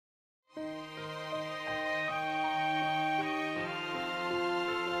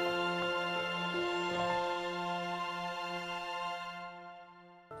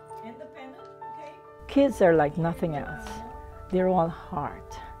Kids are like nothing else. They're all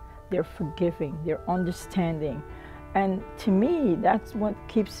heart. They're forgiving. They're understanding. And to me, that's what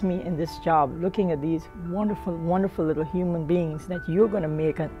keeps me in this job, looking at these wonderful, wonderful little human beings that you're going to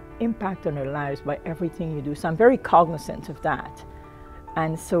make an impact on their lives by everything you do. So I'm very cognizant of that.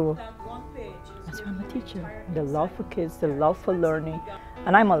 And so that's why I'm a teacher. The love for kids, the love for learning.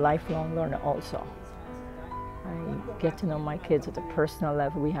 And I'm a lifelong learner also. I get to know my kids at a personal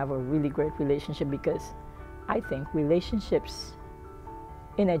level. We have a really great relationship because I think relationships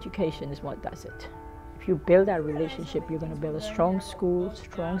in education is what does it. If you build that relationship, you're going to build a strong school,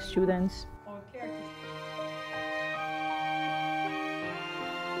 strong students,